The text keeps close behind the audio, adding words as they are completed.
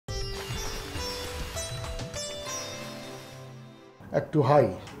একটু হাই,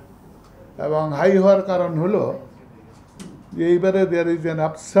 এবং হাই হওয়ার কারণ হলো যে এইবারে there is an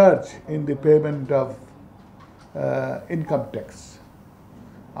আপসার্জ in the payment of income tax.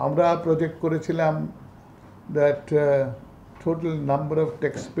 আমরা প্রজেক্ট করেছিলাম that total number of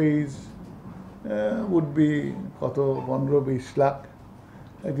tax page would be কত 15-20 lakh.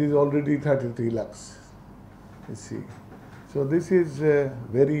 It is already 33 lakhs, you see. So this is a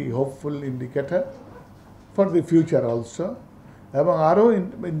very hopeful indicator for the future also. এবং আরও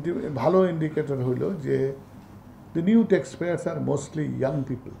ভালো indicator হলো যে the new taxpayers are mostly young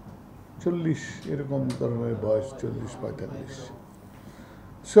people, 40 এরকম ধরনের বয়স, 40-45.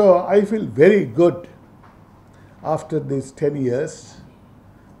 So I feel very good after these 10 years,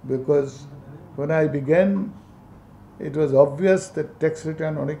 because when I began, it was obvious that tax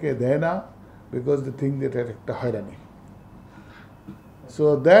return oneke deয় না, because they think that একটা হয়রানি. So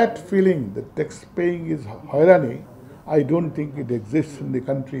that feeling that tax paying is হয়রানি, I don't think it exists in the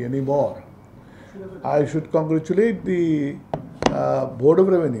country anymore. I should congratulate the Board of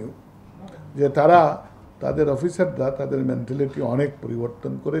Revenue যে তারা তাদের অফিসাররা তাদের mentality অনেক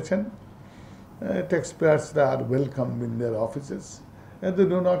পরিবর্তন করেছেন। Taxpayers are welcome in their offices, and they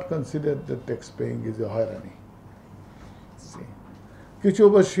do not consider that tax paying is a হয়রানি। কিছু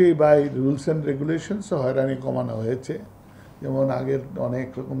অবশ্যই বাই রুলস অ্যান্ড রেগুলেশনসও হয়রানি কমানো হয়েছে, যেমন আগের অনেক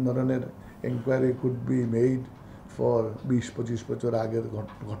রকম ধরনের enquiry could be made for 20-25 বছর আগের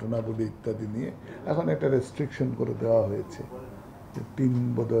ঘটনাবলী ইত্যাদি নিয়ে এখন একটা রেস্ট্রিকশন করে দেওয়া হয়েছে,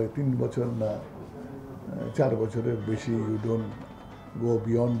 3 বছর না 4 বছরের বেশি you don't go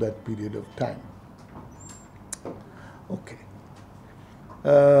beyond that period of time. Okay,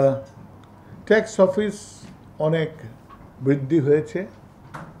 tax office অনেক বৃদ্ধি হয়েছে।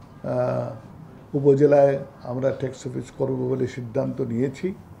 উপজেলায় আমরা ট্যাক্স অফিস করব বলে সিদ্ধান্ত নিয়েছি,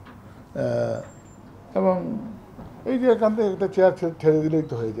 এবং এই যে এখান থেকে একটা চেয়ার ছেড়ে দিলেই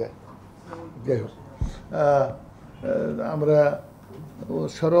তো হয়ে যায়। যাই হোক, আমরা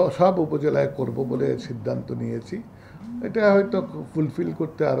সব উপজেলায় করব বলে সিদ্ধান্ত নিয়েছি। এটা হয়তো ফুলফিল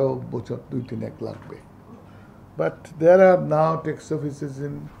করতে আরও বছর 2-3 লাগবে। But there R now tax offices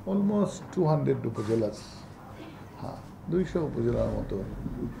in almost 200 upazilas. হ্যাঁ, 200 উপজেলার মতো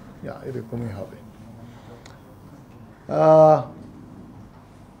এরকমই হবে।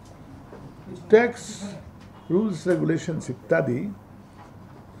 ট্যাক্স রুলস রেগুলেশনস ইত্যাদি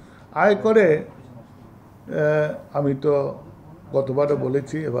আয়করে আমি তো গতবারও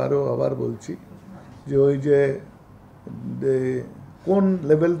বলেছি, এবারও আবার বলছি যে ওই যে কোন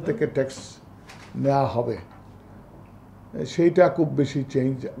লেভেল থেকে ট্যাক্স নেওয়া হবে সেইটা খুব বেশি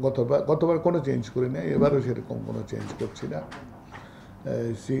চেঞ্জ, গতবার কোনো চেঞ্জ করি না, এবারও সেরকম কোনো চেঞ্জ করছি না।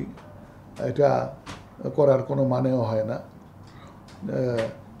 এটা করার কোনো মানেও হয় না।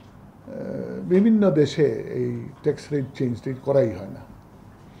 বিভিন্ন দেশে এই ট্যাক্স রেট চেঞ্জ করাই হয় না।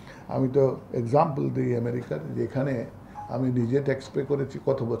 আমি তো এক্সাম্পল দিই আমেরিকার, যেখানে আমি নিজে ট্যাক্স পে করেছি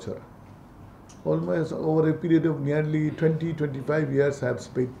কত বছর, almost over a period of nearly 20-25 years I have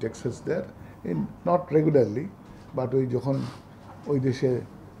paid taxes there, in not regularly, but ওই যখন ওই দেশে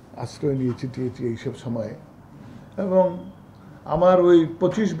আশ্রয় নিয়েছি এইসব সময়ে, এবং আমার ওই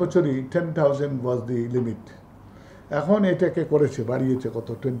 25 বছরই 10,000 ওয়াজ দি লিমিট। এখন এটাকে করেছে, বাড়িয়েছে কত,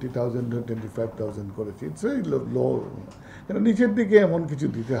 20,000-25,000 করেছে। ইটস ভেরি লো, কেন নিচের দিকে এমন কিছু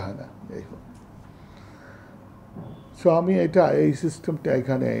দিতে হয় না। যাই হোক, সো আমি এই সিস্টেমটা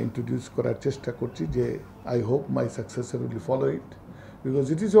এখানে ইন্ট্রোডিউস করার চেষ্টা করছি, যে I hope my successor will follow it, because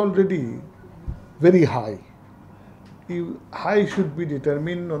it is already very high. High should be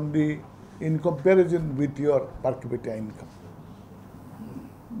determined on in comparison with your per capita income.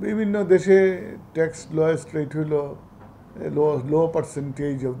 বিভিন্ন দেশে ট্যাক্স লোয়েস্ট রেট হলো লো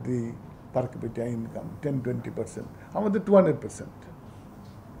percentage of the per capital income, 10-20%, আমাদের 200%।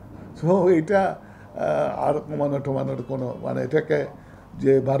 So এটা আর কমানোর কোনো মানে এটাকে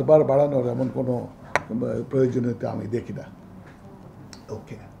যে বারবার বাড়ানোর এমন কোনো প্রয়োজনীয়তা আমি দেখি না।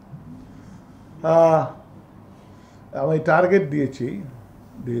 ওকে, আমি টার্গেট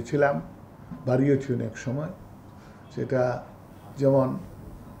দিয়েছিলাম, বাড়িয়েছি অনেক সময়, সেটা যেমন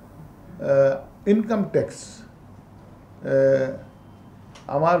ইনকাম ট্যাক্স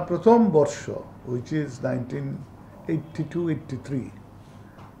আমার প্রথম বর্ষ, which is 1982-83,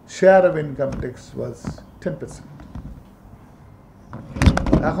 share of income tax ওয়াজ 10%।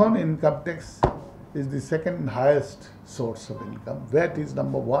 এখন income tax is the second highest source of income, VAT is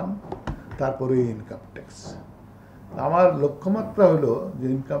number 1, তারপরে ইনকাম ট্যাক্স। আমার লক্ষ্যমাত্রা হলো যে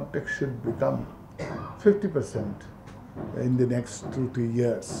income tax should become 50% in the next 2-3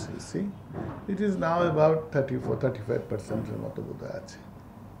 years. You see, it is now about 34-35% এর মতো বোধহয় আছে।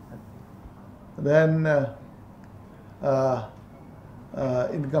 Then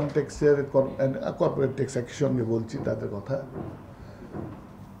ইনকাম ট্যাক্সের কর্পোরেট ট্যাক্স একই সঙ্গে বলছি তাদের কথা।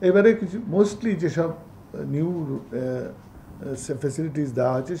 এবারে কিছু মোস্টলি যেসব নিউ ফ্যাসিলিটিস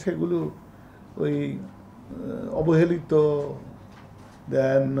দেওয়া হয়েছে সেগুলো ওই অবহেলিত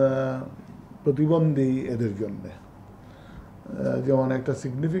দেন প্রতিবন্ধী এদের জন্যে। যেমন একটা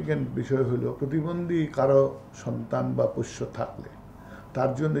সিগনিফিক্যান্ট বিষয় হলো প্রতিবন্ধী কারো সন্তান বা পোষ্য থাকলে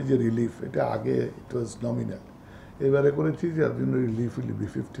তার জন্য যে রিলিফ, এটা আগে ইট ওয়াজ নমিনাল, এবারে করেছি যার জন্য রিলিফ উইল বি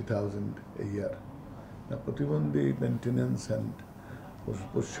 50,000 এ ইয়ার। প্রতিবন্ধী মেনটেন্যান্স অ্যান্ড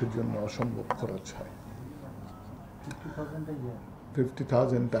পোষ্যের জন্য অসম্ভব খরচ হয়।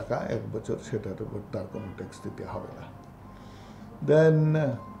 50,000 টাকা এক বছর, সেটার উপর তার কোনো ট্যাক্স দিতে হবে না। দেন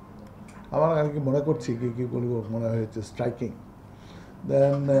আমার আর কি মনে করছি কি বলবো, মনে হয়েছে স্ট্রাইকিং।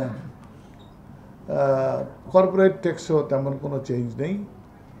 দেন কর্পোরেট ট্যাক্সও তেমন কোনো চেঞ্জ নেই,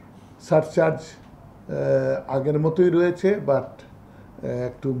 সারচার্জ আগের মতোই রয়েছে, বাট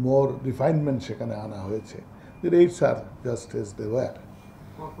একটু মোর রিফাইনমেন্ট সেখানে আনা হয়েছে। দি rates R just age they were.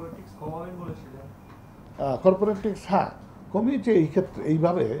 Corporate tax হ্যাঁ কমিয়েছে এই ক্ষেত্রে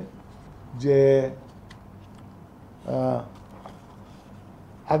এইভাবে যে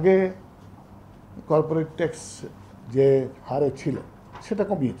আগে কর্পোরেট ট্যাক্স যে হারে ছিল সেটা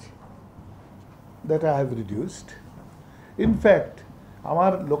কমিয়েছি, that I have reduced. In fact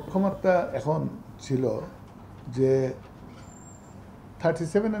আমার লক্ষ্যমাত্রা এখন ছিল যে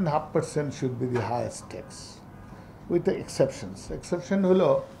 37.5% should be the highest tax with the exceptions. Exception হলো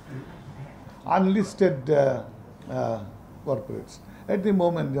unlisted corporates. At the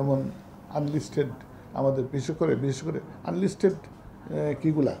moment যেমন unlisted আমাদের বিশেষ করে আনলিস্টেড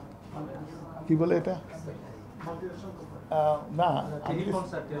কিগুলা কি বলে এটা না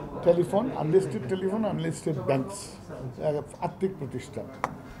telephone, unlisted telephone, unlisted banks, আর্থিক প্রতিষ্ঠান,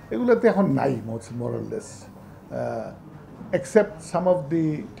 এগুলোতে এখন নাই মোরলেস, except some of the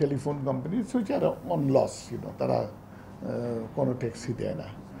telephone companies which are on loss, তারা কোনো ট্যাক্সই দেয় না।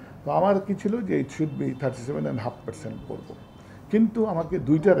 তো আমার কি ছিল যে ইট শুড বি 37.5% করব, কিন্তু আমাকে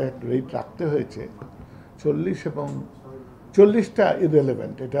দুইটা রেট রাখতে হয়েছে, 40 এবং 40টা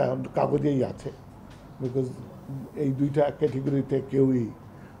ইররেলেভেন্ট, এটা কাগজেই আছে, বিকজ এই দুইটা ক্যাটেগরিতে কেউই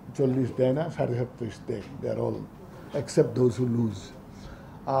 40 দেয় না, 37.5 দেয়, দে আর all except those who loose.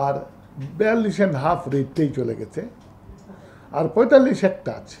 আর 42.5 রেটটাই চলে গেছে, আর 45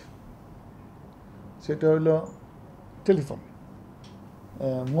 একটা আছে, সেটা হলো telephone,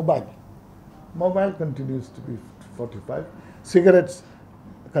 mobile continues to B 45, cigarettes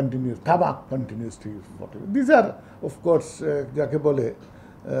continues, tobacco continues to be 45. These are of course যাকে বলে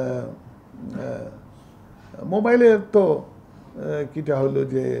মোবাইলের তো কিটা হলো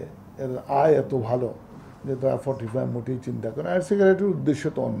যে এর আয় এত ভালো যে তারা 45 মোটেই চিন্তা করে, আর সিগারেটের উদ্দেশ্য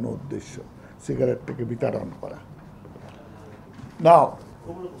তো অন্য উদ্দেশ্য, সিগারেটটাকে বিতরণ করা। নাও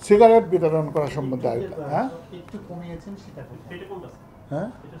সিগারেট বিতরণ করা সম্বন্ধে হ্যাঁ হ্যাঁ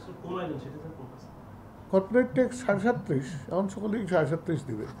কর্পোরেট ট্যাক্স 37.5, এখন সকলেই 37.5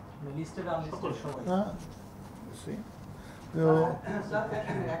 দিবে। হ্যাঁ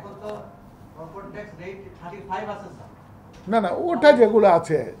না না, ওটা যেগুলো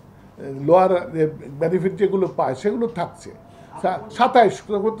আছে লোয়ার বেনিফিট যেগুলো পায় সেগুলো থাকছে 27,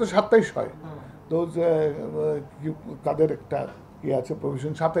 27 হয়, তো তাদের একটা কি আছে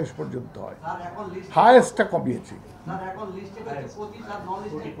প্রভিশন 27 পর্যন্ত হয়, হায়েস্টটা কমিয়েছি।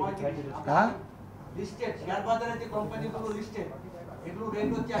 হ্যাঁ লিস্টেড শেয়ার বাজারে যে কোম্পানিগুলো লিস্টেড এগুলো রেট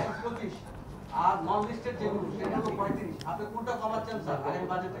হচ্ছে 25, আর নন লিস্টেড যেগুলো সেগুলো 35। আপনি কোনটা কমাচ্ছেন স্যার আগামী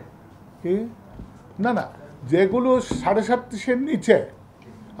বাজেটে? কি না না, যেগুলো 37.5-এর নিচে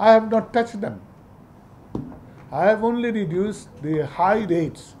I have not touched them. I have only reduced the high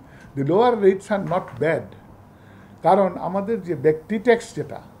rates. The lower rates are not bad. কারণ আমাদের যে ব্যক্তি ট্যাক্স,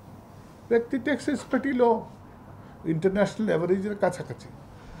 যেটা ব্যক্তি tax is pretty low, international অ্যাভারেজের কাছাকাছি।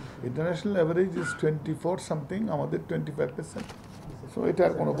 ইন্টারন্যাশনাল অ্যাভারেজ ইজ 24 সামথিং, আমাদের 25%, সো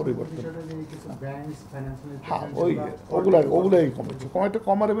এটার কোনো পরিবর্তন। হ্যাঁ ওগুলাই কমেছে,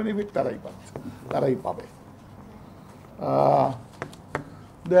 কমার বেনিফিট তারাই পাচ্ছে, তারাই পাবে।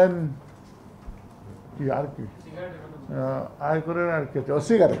 দেন কি আর কি আয়করের আর কি আছে,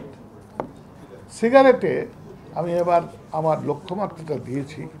 সিগারেটে আমি এবার আমার লক্ষ্যমাত্রাটা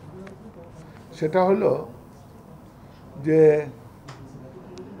দিয়েছি, সেটা হলো যে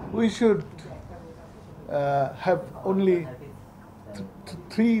we should have only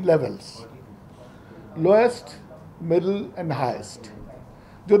 3 levels, lowest, middle and highest.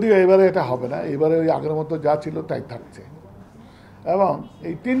 যদিও এবারে এটা হবে না, এবারে ওই আগের মতো যা ছিল তাই থাকছে, এবং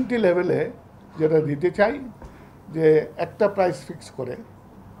এই 3টি লেভেলে যেটা দিতে চাই যে একটা প্রাইস ফিক্স করে,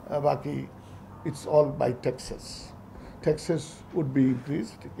 বাকি it's all by taxes. taxes would be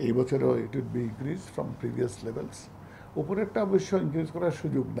increased, এই বছরও it would be increased from previous levels. উপরেরটা অবশ্য ইনক্রিজ করার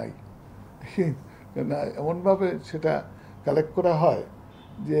সুযোগ নাই, না এমনভাবে সেটা কালেক্ট করা হয়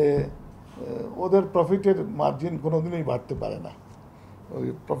যে ওদের প্রফিটের মার্জিন কোনোদিনই বাড়তে পারে না, ওই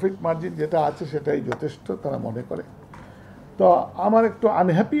প্রফিট মার্জিন যেটা আছে সেটাই যথেষ্ট তারা মনে করে। তো আমার একটু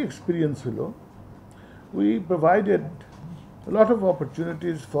আনহ্যাপি এক্সপিরিয়েন্স হলো, we provided lot of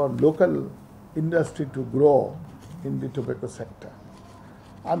opportunities for local industry to grow in the tobacco sector.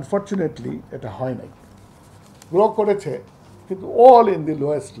 Unfortunately এটা হয় নাই, গ্রো করেছে কিন্তু all in the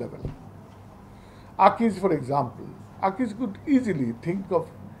lowest level. Akis, for example, Akis could easily think of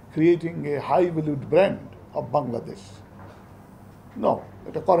creating a high-valued brand of Bangladesh. No,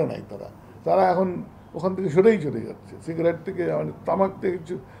 এটা করে নাই তারা। তারা এখন ওখান থেকে সরেই চলে যাচ্ছে, সিগারেট থেকে মানে তামাক থেকে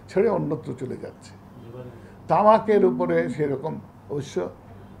ছেড়ে অন্যত্র চলে যাচ্ছে। তামাকের উপরে সেরকম অবশ্য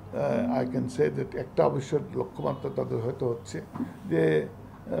আই ক্যান সে দ্যাট একটা অবশ্য লক্ষ্যমাত্রা তাদের হয়তো হচ্ছে যে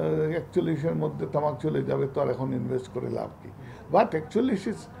 41-এর মধ্যে তামাক চলে যাবে, তো আর এখন ইনভেস্ট করে লাভ কি। But 41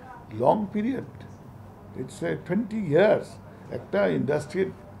 is long period, it's 20 years. একটা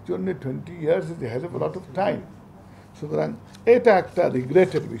ইন্ডাস্ট্রির জন্য 20 years is a hell of lot of time. সুতরাং এটা একটা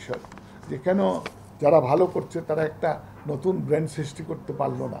রিগ্রেটের বিষয় যে কেন যারা ভালো করছে তারা একটা নতুন ব্র্যান্ড সৃষ্টি করতে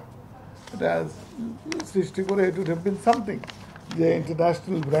পারলো না। এটা সৃষ্টি করে it would have been something, যে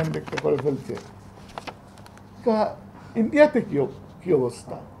ইন্টারন্যাশনাল ব্র্যান্ড একটা করে ফেলছে। তা ইন্ডিয়াতে কি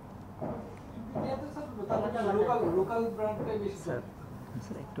অবস্থা?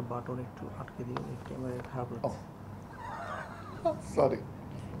 একটু বাটন একটু আটকে দিয়ে ক্যামেরা খারাপ লাগছে, সরি।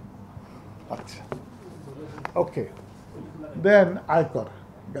 আচ্ছা, ওকে, দেন আয়কর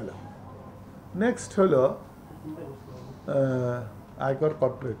গেল। নেক্সট হলো আয়কর,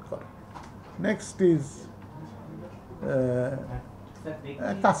 কর্পোরেট কর। Next is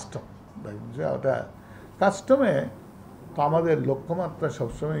custom. ওটা কাস্টমে তো আমাদের লক্ষ্যমাত্রা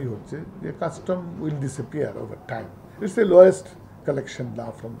সবসময়ই হচ্ছে যে custom will disappear over time. It's the lowest collection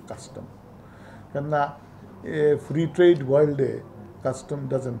now from custom, কেননা ফ্রি ট্রেড ওয়ার্ল্ডে custom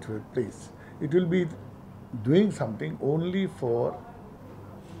doesn't have place. It will be doing something only for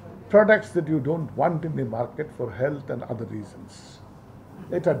products that you don't want in the market for health and other reasons.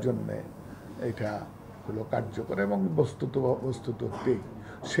 এটার জন্যে এটা হলো কার্যকর এবং বস্তুতই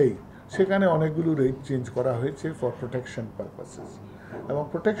সেখানে অনেকগুলো রেট চেঞ্জ করা হয়েছে ফর প্রোটেকশন পারপাসেস। এবং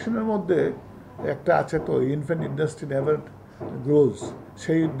প্রোটেকশনের মধ্যে একটা আছে তো ইনফ্যান্ট ইন্ডাস্ট্রি নেভার গ্রোজ,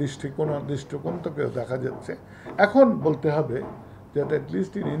 সেই দৃষ্টিকোণ থেকেও দেখা যাচ্ছে। এখন বলতে হবে যে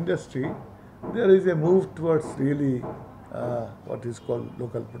at least in industry there is a move towards really what is called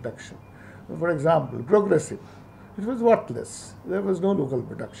local production. For example, progressive, it was worthless, there was no local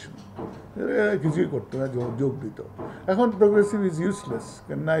production, কিছুই করতো না, যোগ দিত। এখন প্রোগ্রেসিভ ইজ ইউজলেস,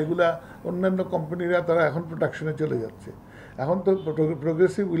 কেননা এগুলা অন্যান্য কোম্পানিরা তারা এখন প্রোডাকশনে চলে যাচ্ছে। এখন তো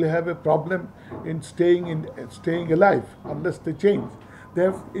progressive will have a problem in staying alive unless they change. They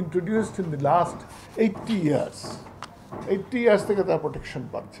have introduced in the last 80 years থেকে তারা প্রোটেকশন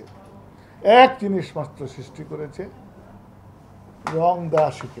পাচ্ছে। এক জিনিস মাত্র সৃষ্টি করেছে, রং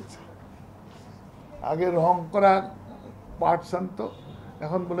দেওয়া শিখেছে। আগে রং করা পার্টস আনতো,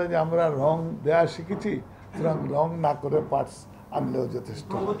 এখন বলে যে আমরা রং দেওয়া শিখেছি, সুতরাং রং না করে পার্টস আনলেও যথেষ্ট।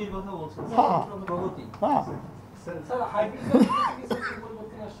 হ্যাঁ,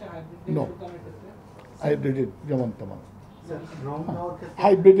 নো হাইব্রিড যেমন তেমন,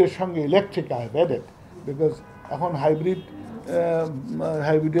 হাইব্রিডের সঙ্গে electric I have added, because এখন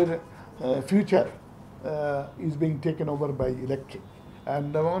হাইব্রিডের future is being taken over by electric, and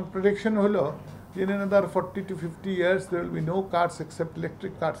one prediction holo in another 40 to 50 years there will be no cars except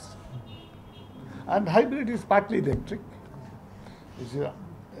electric cars, and hybrid is partly electric, it's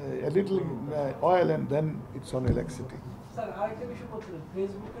a little oil and then it's on electricity. Sir, আরেকটা বিষয় বলছিলেন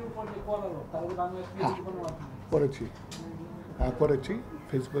ফেসবুকের উপর যে করালো তাহলে বাংলাদেশে করেছি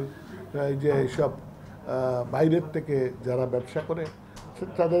ফেসবুক যে সব বাইরের থেকে যারা ব্যবসা করে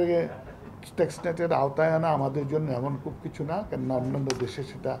তাদেরকে ট্যাক্স নেটের আওতায় আনা আমাদের জন্য এমন খুব কিছু না, কেননা অন্যান্য দেশে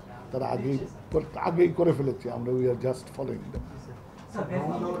সেটা তারা আগেই করে ফেলেছে। আমরা we are just following them.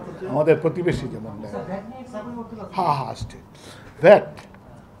 আমাদের প্রতিবেশী যেমন আসছে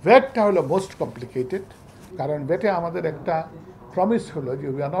ভ্যাটটা হলো মোস্ট কমপ্লিকেটেড, কারণ ভ্যাটে আমাদের একটা প্রমিস হলো যে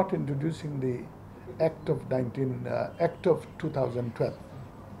we are not introducing the act of 2012।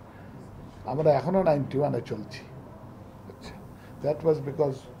 আমরা এখনও 91-এ চলছি। That was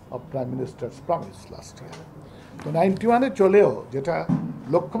because of Prime Minister's promise last year. তো 91-এ চলেও যেটা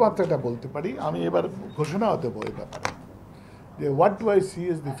লক্ষ্যমাত্রাটা বলতে পারি, আমি এবার ঘোষণাও দেবো এই ব্যাপারে যে what do I see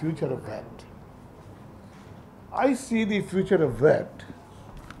as the future of VAT? I see the future of VAT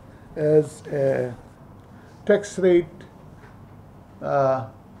as a tax rate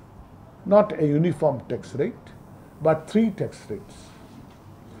not a uniform tax rate, but 3 tax rates.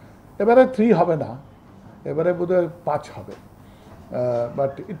 এবারে 3 হবে না, এবারে বোধহয় 5 হবে,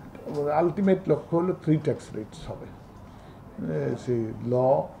 বাট আলটিমেট লক্ষ্য হলো 3 ট্যাক্স রেটস হবে, সেই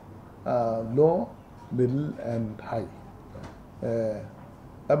লো, মিডল অ্যান্ড হাই,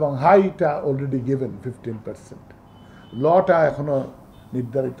 এবং হাইটা অলরেডি গিভেন 15%, লটা এখনো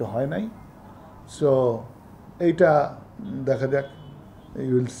নির্ধারিত হয় নাই। সো এইটা দেখা যাক,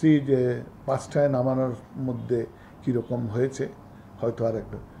 ইউ উইল সি যে 5টায় নামানোর মধ্যে কীরকম হয়েছে, হয়তো আর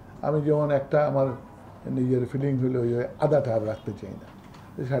একটা। আমি যেমন একটা আমার নিজের ফিলিং হলো ওই আদাটা আর রাখতে চাই না,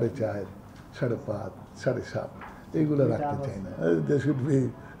 4.5, 5.5, 7.5 এইগুলো রাখতে চাই না, দে শুড বি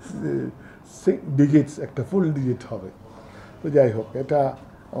ডিজিটস, একটা ফুল ডিজিট হবে। তো যাই হোক, এটা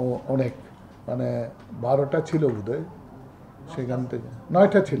অনেক, মানে 12টা ছিল বোধহয়, সেখান থেকে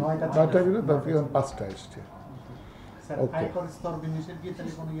 9টা ছিল, 9টা ছিল, তারপর এখন 5টা এসছে। ওকে,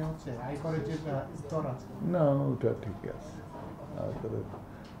 না ওটা ঠিকই আছে,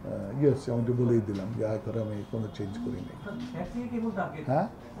 ইয়েস, আমি তো বলেই দিলাম যে আয়করে আমি কোনো চেঞ্জ করিনি। হ্যাঁ,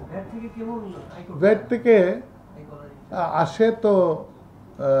 ভ্যাট থেকে আসে তো,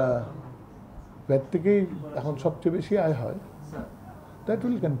 ভ্যাট থেকেই এখন সবচেয়ে বেশি আয় হয়, দ্যাট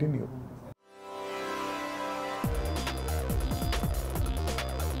উইল কন্টিনিউ।